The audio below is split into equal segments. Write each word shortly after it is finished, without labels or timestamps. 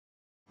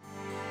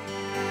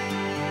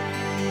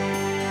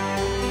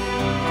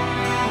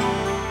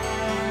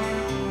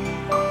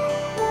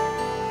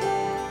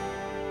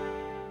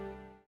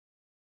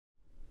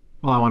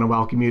Well, I want to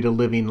welcome you to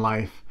Living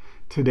Life.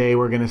 Today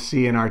we're going to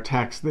see in our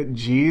text that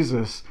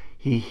Jesus,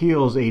 he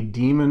heals a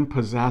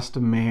demon-possessed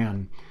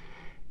man.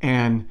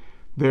 And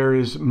there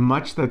is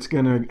much that's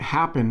going to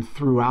happen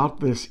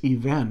throughout this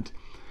event.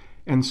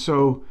 And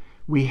so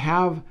we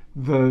have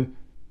the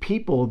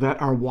people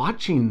that are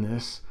watching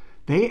this,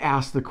 they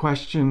ask the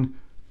question,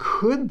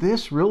 could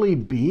this really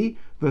be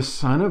the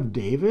Son of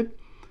David?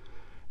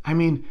 I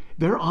mean,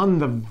 they're on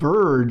the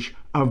verge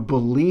of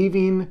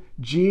believing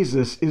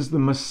Jesus is the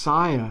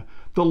Messiah,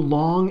 the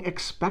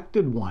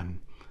long-expected one.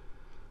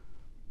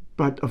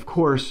 But of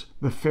course,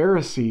 the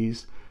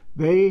Pharisees,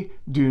 they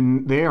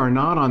are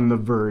not on the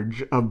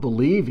verge of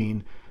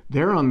believing.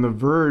 They're on the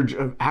verge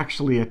of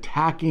actually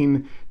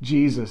attacking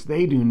Jesus.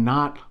 They do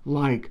not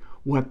like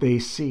what they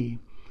see.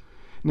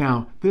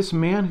 Now, this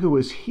man who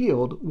was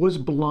healed was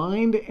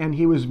blind and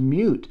he was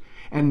mute,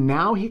 and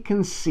now he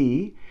can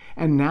see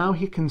and now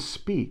he can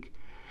speak.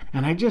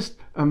 And I just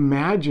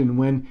imagine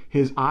when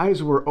his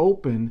eyes were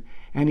open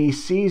and he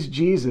sees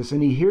Jesus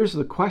and he hears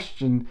the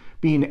question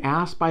being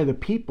asked by the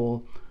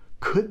people,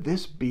 could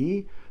this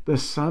be the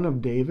Son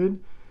of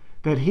David?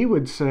 That he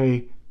would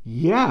say,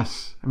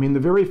 yes. I mean, the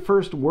very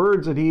first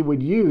words that he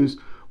would use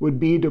would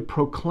be to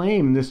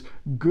proclaim this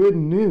good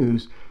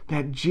news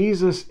that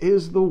Jesus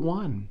is the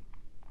one.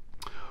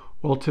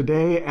 Well,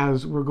 today,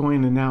 as we're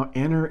going to now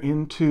enter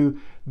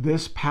into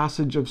this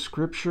passage of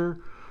Scripture,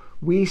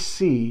 we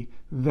see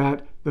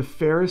that the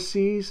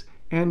Pharisees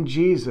and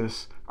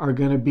Jesus are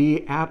going to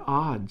be at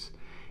odds.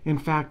 In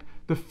fact,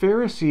 the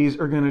Pharisees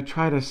are going to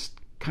try to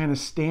kind of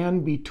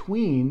stand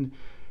between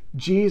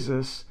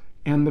Jesus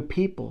and the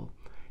people,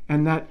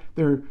 and that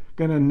they're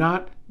going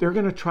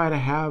to try to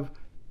have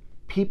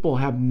people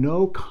have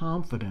no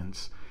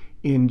confidence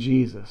in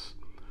Jesus.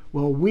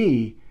 Well,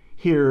 we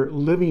here,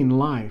 Living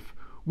Life,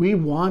 we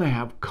want to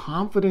have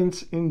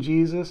confidence in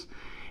Jesus,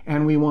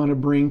 and we want to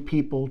bring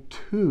people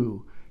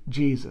to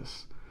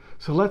Jesus.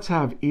 So let's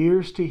have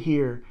ears to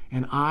hear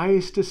and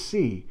eyes to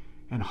see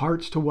and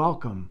hearts to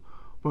welcome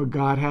what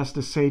God has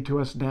to say to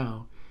us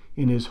now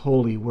in His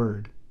holy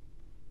word.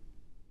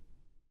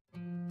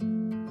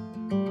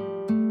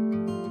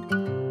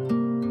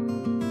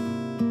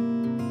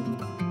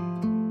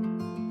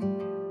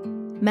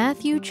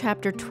 Matthew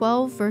chapter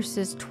 12,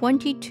 verses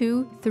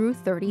 22 through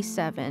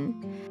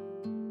 37.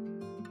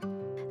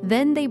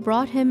 Then they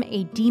brought him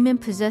a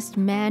demon-possessed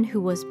man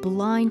who was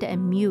blind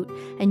and mute,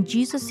 and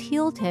Jesus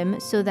healed him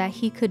so that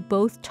he could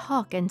both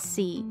talk and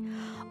see.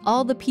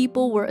 All the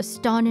people were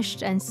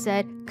astonished and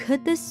said,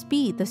 could this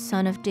be the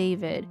Son of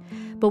David?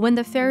 But when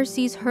the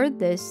Pharisees heard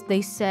this,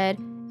 they said,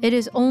 it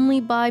is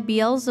only by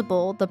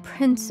Beelzebul, the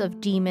prince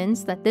of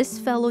demons, that this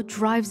fellow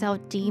drives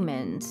out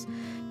demons.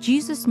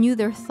 Jesus knew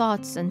their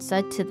thoughts and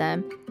said to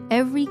them,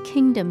 every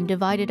kingdom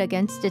divided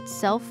against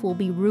itself will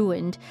be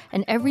ruined,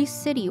 and every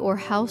city or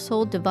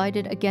household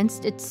divided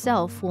against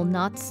itself will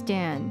not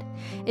stand.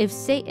 If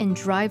Satan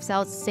drives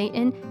out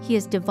Satan, he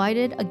is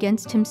divided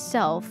against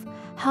himself.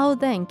 How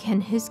then can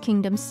his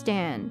kingdom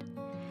stand?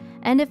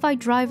 And if I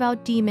drive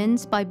out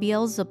demons by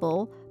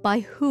Beelzebul, by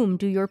whom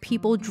do your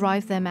people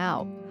drive them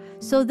out?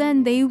 So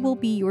then they will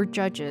be your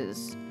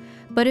judges.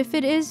 But if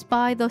it is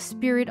by the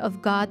Spirit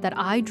of God that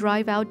I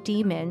drive out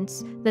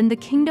demons, then the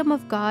kingdom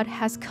of God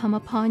has come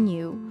upon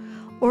you.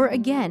 Or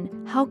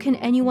again, how can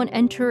anyone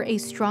enter a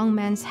strong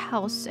man's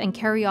house and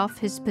carry off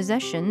his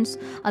possessions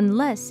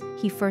unless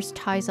he first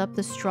ties up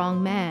the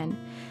strong man?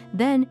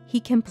 Then he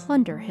can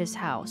plunder his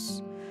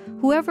house.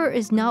 Whoever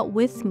is not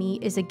with me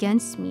is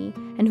against me,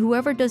 and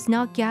whoever does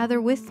not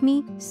gather with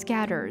me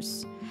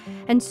scatters.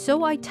 And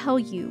so I tell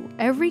you,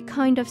 every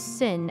kind of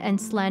sin and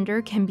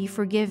slander can be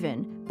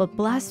forgiven, but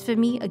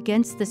blasphemy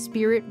against the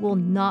Spirit will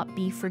not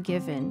be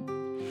forgiven.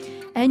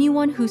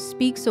 Anyone who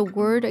speaks a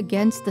word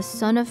against the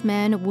Son of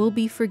Man will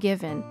be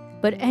forgiven,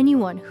 but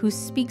anyone who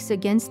speaks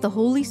against the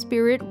Holy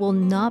Spirit will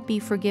not be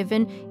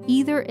forgiven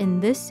either in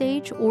this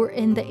age or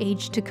in the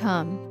age to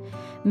come.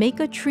 Make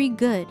a tree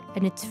good,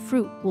 and its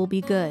fruit will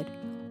be good.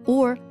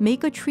 Or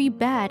make a tree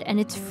bad, and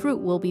its fruit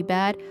will be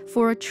bad,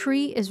 for a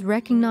tree is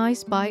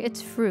recognized by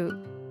its fruit.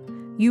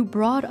 You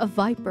brood of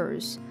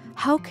vipers,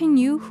 how can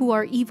you who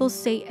are evil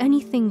say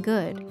anything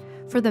good?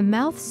 For the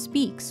mouth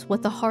speaks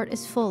what the heart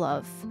is full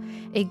of.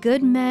 A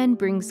good man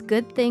brings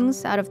good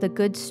things out of the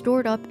good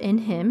stored up in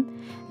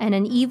him, and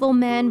an evil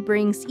man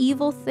brings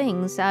evil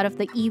things out of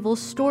the evil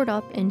stored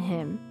up in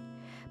him.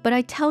 But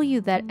I tell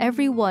you that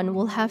everyone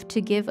will have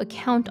to give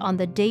account on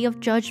the day of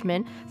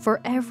judgment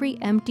for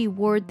every empty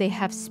word they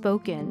have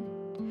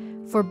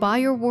spoken. For by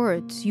your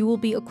words you will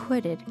be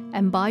acquitted,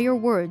 and by your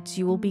words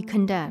you will be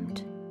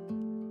condemned.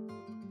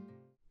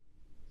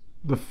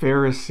 The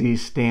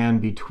Pharisees stand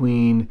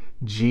between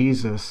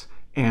Jesus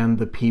and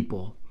the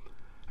people.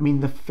 I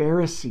mean, the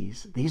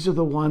Pharisees, these are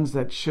the ones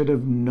that should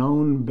have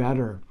known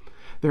better.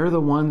 They're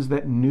the ones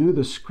that knew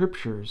the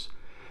Scriptures.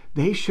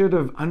 They should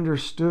have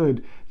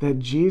understood that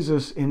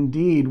Jesus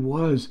indeed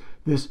was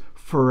this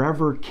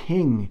forever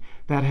King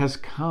that has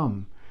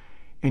come.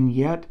 And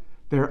yet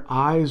their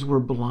eyes were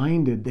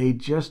blinded. They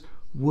just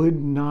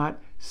would not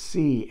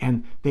see.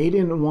 And they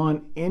didn't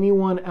want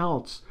anyone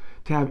else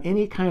to have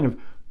any kind of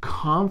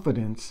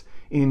confidence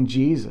in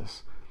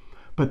Jesus.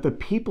 But the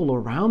people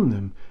around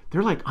them,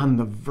 they're like on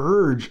the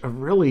verge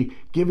of really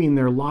giving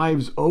their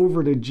lives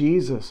over to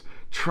Jesus,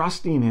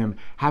 trusting him,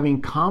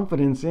 having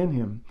confidence in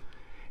him.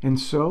 And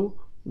so,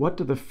 what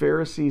do the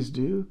Pharisees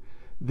do?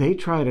 They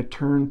try to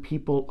turn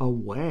people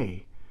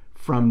away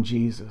from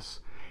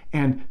Jesus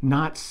and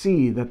not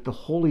see that the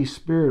Holy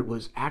Spirit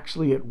was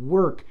actually at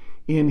work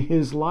in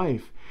his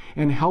life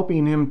and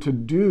helping him to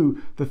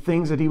do the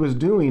things that he was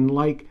doing,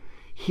 like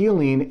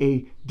healing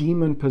a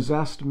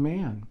demon-possessed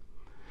man.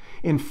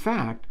 In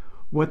fact,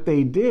 what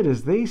they did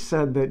is they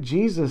said that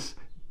Jesus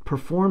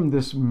performed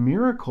this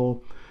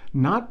miracle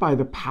not by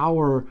the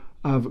power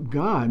of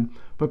God,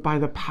 but by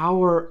the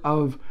power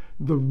of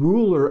the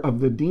ruler of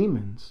the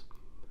demons.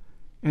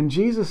 And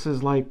Jesus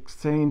is like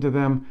saying to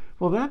them,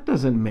 well, that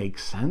doesn't make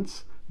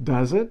sense,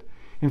 does it?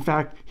 In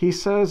fact, he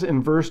says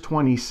in verse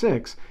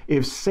 26,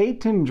 if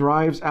Satan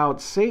drives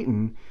out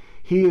Satan,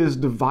 he is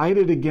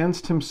divided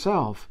against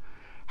himself.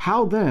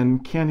 How then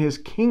can his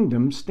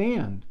kingdom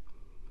stand?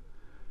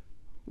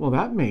 Well,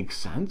 that makes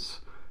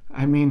sense.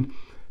 I mean,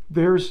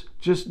 there's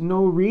just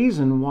no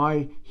reason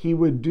why he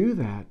would do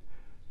that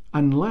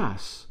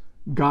unless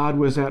God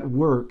was at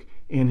work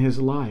in his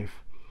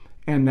life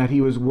and that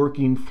he was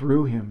working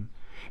through him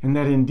and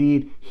that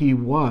indeed he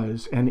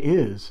was and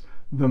is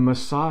the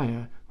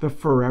Messiah, the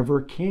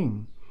forever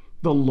King,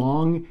 the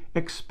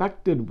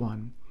long-expected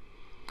one.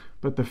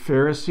 But the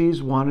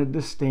Pharisees wanted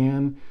to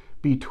stand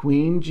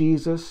between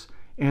Jesus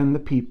and the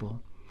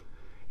people.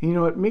 And,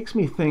 it makes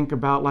me think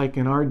about like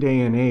in our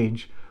day and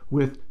age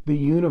with the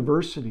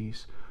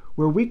universities,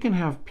 where we can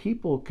have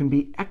people can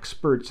be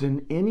experts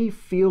in any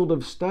field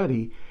of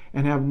study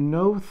and have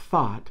no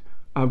thought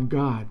of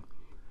God.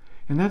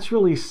 And that's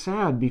really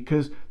sad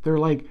because they're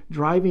like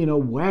driving a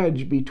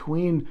wedge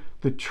between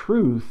the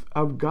truth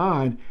of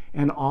God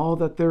and all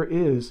that there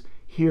is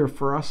here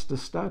for us to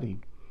study.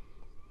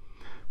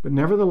 But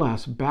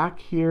nevertheless, back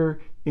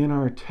here in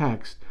our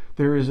text,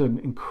 there is an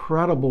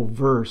incredible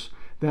verse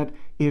that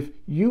if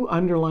you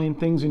underline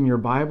things in your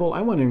Bible,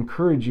 I want to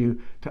encourage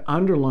you to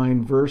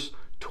underline verse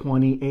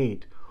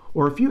 28.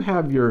 Or if you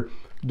have your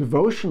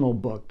devotional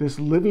book, this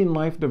Living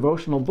Life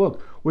devotional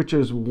book, which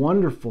is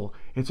wonderful,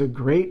 it's a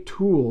great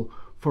tool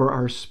for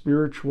our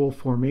spiritual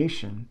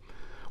formation.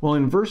 Well,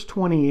 in verse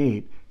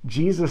 28,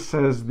 Jesus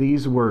says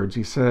these words.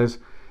 He says,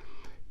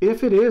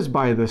 if it is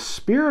by the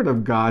Spirit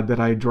of God that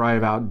I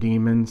drive out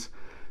demons,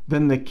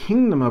 then the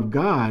kingdom of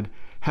God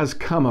has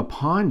come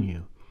upon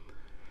you.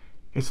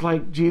 It's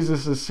like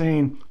Jesus is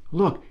saying,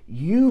 look,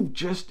 you've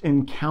just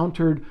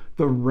encountered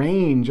the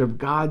range of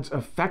God's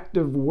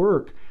effective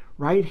work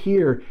right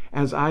here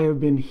as I have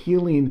been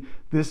healing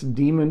this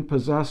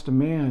demon-possessed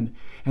man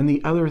and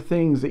the other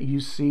things that you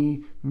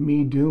see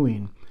me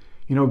doing.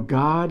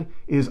 God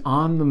is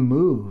on the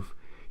move.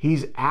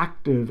 He's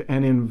active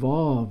and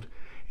involved,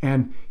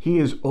 and he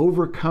is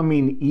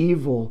overcoming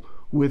evil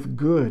with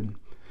good.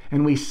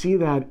 And we see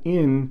that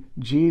in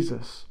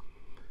Jesus.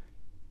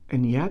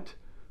 And yet,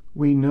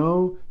 we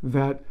know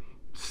that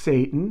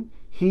Satan,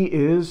 he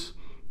is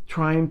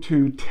trying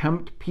to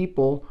tempt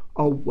people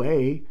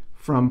away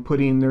from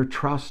putting their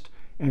trust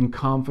and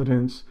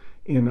confidence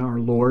in our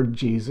Lord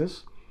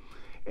Jesus.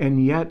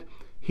 And yet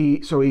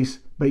he's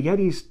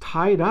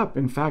tied up.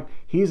 In fact,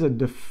 he's a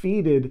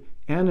defeated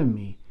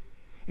enemy.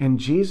 And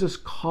Jesus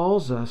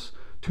calls us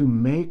to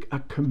make a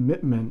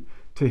commitment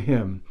to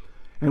him.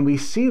 And we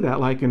see that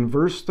like in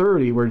verse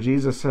 30 where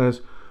Jesus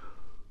says,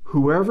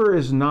 whoever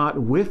is not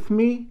with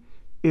me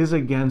is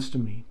against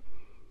me.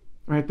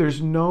 Right?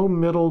 There's no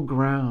middle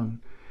ground.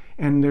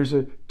 And there's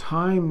a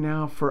time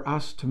now for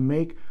us to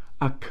make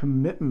a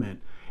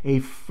commitment, a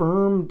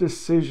firm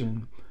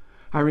decision.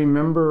 I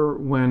remember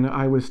when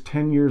I was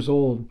 10 years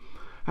old,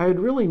 I had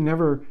really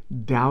never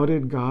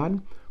doubted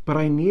God, but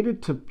I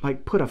needed to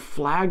put a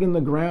flag in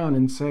the ground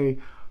and say,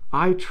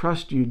 I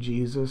trust you,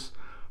 Jesus.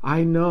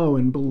 I know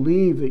and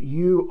believe that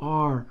you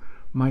are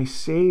my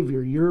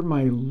Savior. You're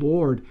my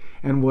Lord.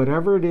 And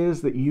whatever it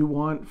is that you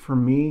want for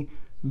me,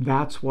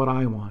 that's what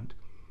I want.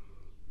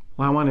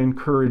 Well, I want to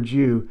encourage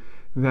you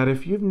that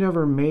if you've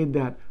never made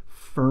that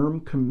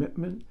firm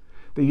commitment,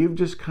 that you've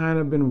just kind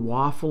of been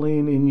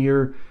waffling in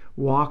your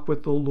walk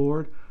with the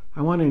Lord,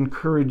 I want to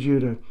encourage you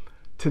to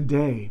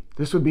today,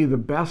 this would be the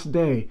best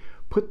day,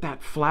 put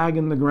that flag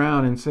in the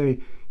ground and say,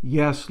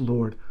 yes,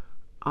 Lord,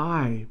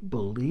 I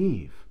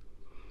believe.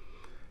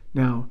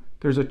 Now,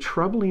 there's a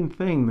troubling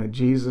thing that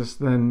Jesus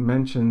then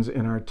mentions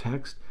in our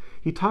text.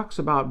 He talks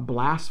about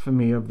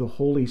blasphemy of the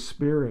Holy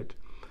Spirit.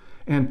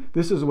 And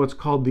this is what's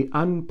called the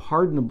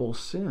unpardonable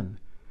sin.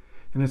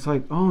 And it's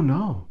like, oh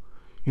no,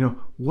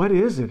 what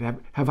is it?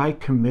 Have I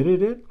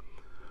committed it?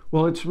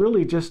 Well, it's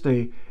really just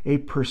a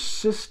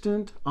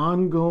persistent,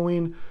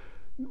 ongoing,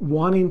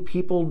 wanting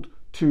people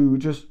to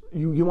just,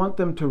 you want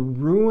them to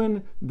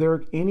ruin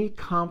any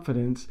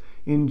confidence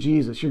in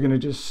Jesus. You're going to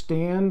just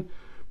stand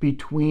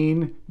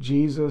between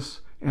Jesus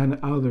and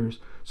others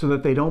so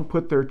that they don't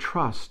put their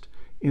trust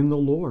in the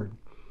Lord.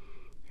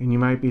 And you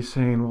might be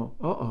saying,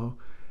 well,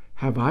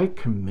 have I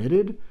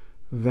committed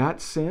that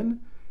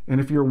sin?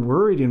 And if you're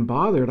worried and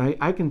bothered,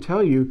 I can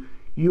tell you,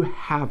 you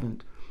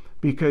haven't,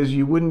 because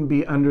you wouldn't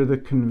be under the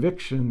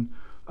conviction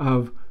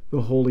of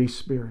the Holy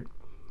Spirit.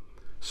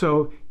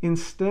 So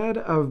instead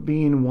of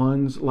being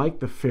ones like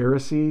the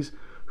Pharisees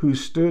who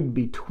stood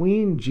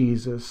between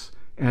Jesus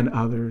and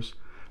others,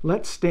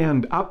 let's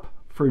stand up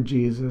for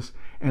Jesus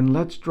and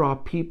let's draw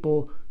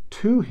people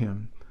to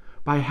him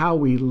by how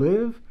we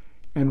live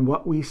and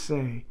what we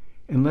say.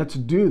 And let's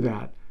do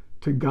that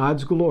to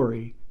God's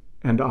glory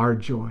and our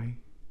joy.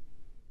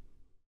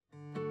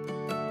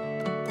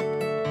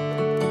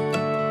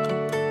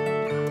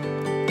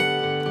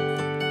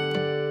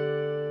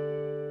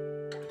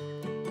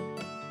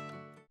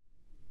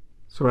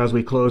 So as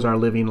we close our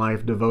Living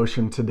Life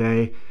devotion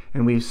today,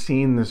 and we've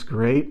seen this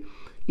great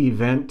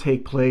event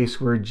take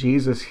place where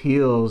Jesus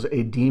heals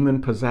a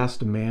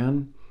demon-possessed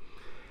man,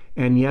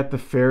 and yet the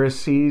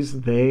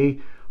Pharisees, they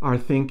are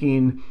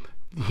thinking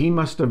he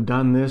must have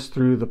done this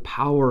through the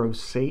power of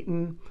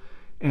Satan.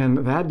 And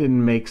that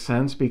didn't make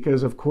sense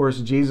because, of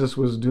course, Jesus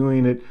was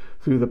doing it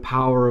through the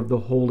power of the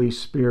Holy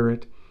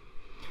Spirit.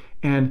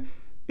 And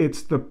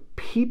it's the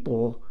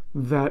people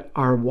that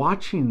are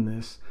watching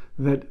this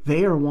that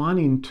they are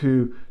wanting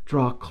to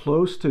draw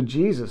close to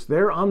Jesus.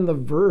 They're on the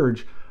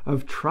verge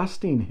of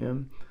trusting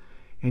him.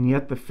 And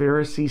yet the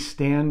Pharisees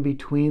stand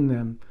between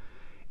them.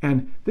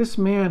 And this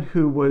man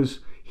who was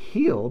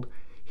healed,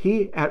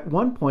 at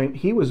one point,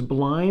 he was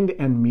blind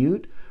and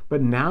mute,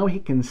 but now he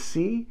can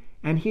see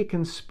and he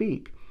can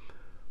speak.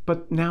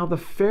 But now the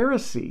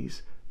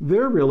Pharisees,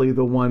 they're really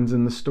the ones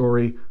in the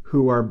story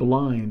who are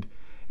blind.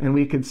 And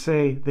we could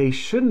say they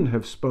shouldn't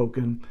have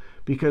spoken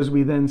because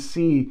we then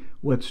see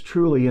what's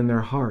truly in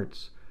their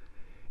hearts.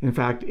 In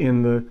fact,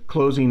 in the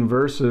closing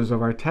verses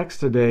of our text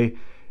today,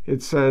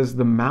 it says,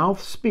 the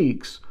mouth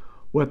speaks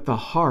what the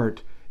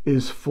heart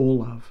is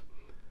full of.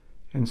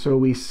 And so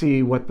we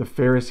see what the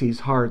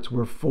Pharisees' hearts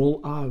were full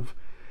of.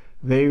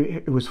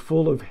 It was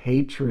full of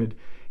hatred,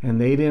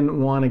 and they didn't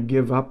want to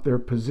give up their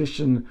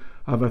position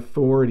of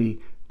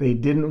authority. They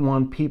didn't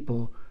want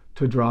people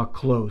to draw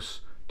close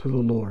to the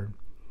Lord.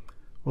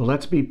 Well,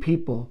 let's be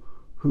people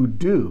who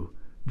do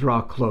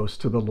draw close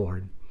to the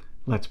Lord.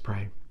 Let's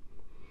pray.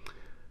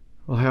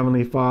 Well,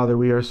 Heavenly Father,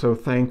 we are so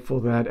thankful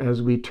that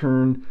as we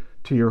turn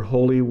to your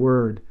holy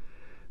word,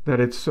 that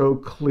it's so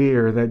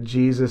clear that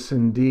Jesus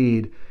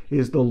indeed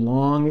is the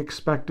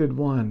long-expected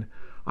one,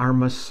 our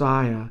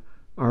Messiah,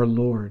 our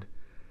Lord.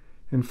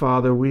 And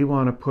Father, we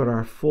want to put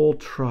our full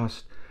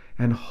trust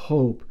and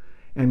hope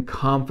and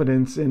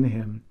confidence in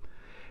him.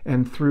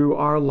 And through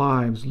our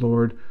lives,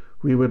 Lord,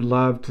 we would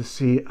love to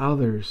see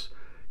others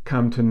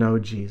come to know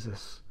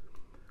Jesus.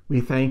 We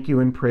thank you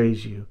and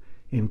praise you.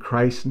 In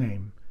Christ's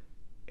name,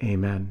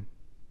 amen.